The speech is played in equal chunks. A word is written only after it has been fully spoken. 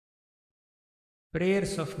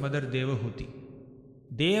Prayers of Mother Devahuti.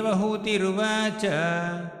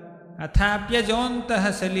 Devahutiruvacha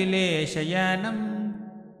athapyajontah salile shayanam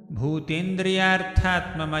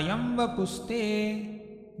bhutendriyarthatmamayam vapuste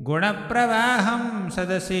gunapravaham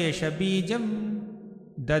sadasesha bijam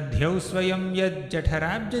dadhyau swayam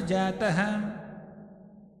yajjaఠarabjajatah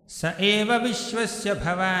sa eva vishvasya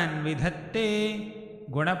bhavan vidhatte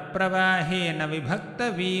gunapravahena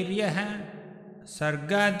vibhakta viryah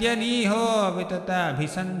सर्गाद्यनीहो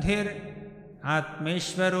वितताभिसन्धिर्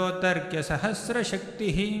आत्मेश्वरो तर्क्य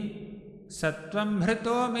सहस्रशक्तिः सत्वं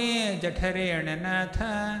भृतो मे जठरेण नाथ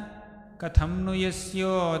कथं नु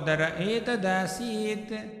यस्योदर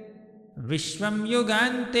एतदासीत् विश्वं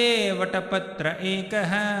युगान्ते वटपत्र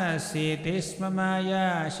एकः सेते स्म माया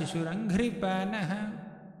शिशुरङ्घ्रिपानः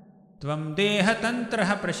त्वं देहतन्त्रः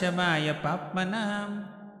प्रशमाय पाप्मनाम्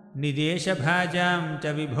निदेशभाजां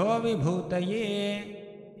च विभो विभूतये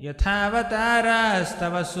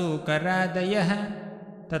यथावतारास्तव सूकरादयः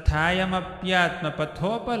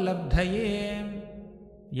तथायमप्यात्मपथोपलब्धये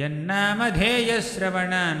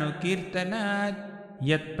यन्नामधेयश्रवणानुकीर्तनात्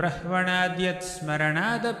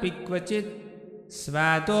यत्प्रह्वणाद्यत्स्मरणादपि क्वचित्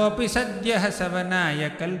स्वादोऽपि सद्यः सवनाय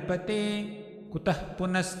कल्पते कुतः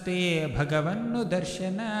पुनस्ते भगवन्नु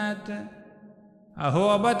दर्शनात् अहो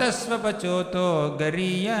बत स्वपचोतो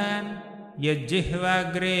गरीयान्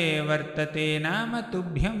यज्जिह्वाग्रे वर्तते नाम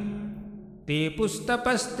तुभ्यं ते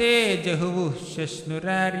पुस्तपस्ते जहुवुः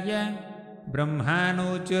शश्नुरार्य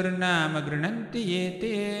ब्रह्माणोचुर्नाम गृह्णन्ति ये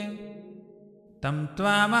ते तं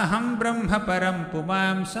त्वामहं ब्रह्म परं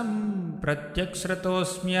पुमांसं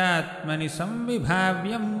प्रत्यक्श्रतोऽस्म्यात्मनि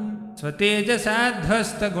संविभाव्यं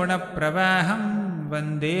स्वतेजसाध्वस्तगुणप्रवाहं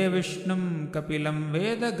वन्दे विष्णुं कपिलं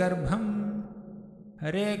वेदगर्भम्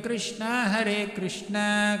हरे कृष्णा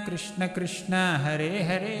कृष्ण कृष्ण हरे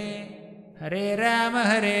हरे हरे राम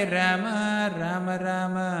राम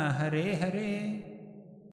राम हरे हरे।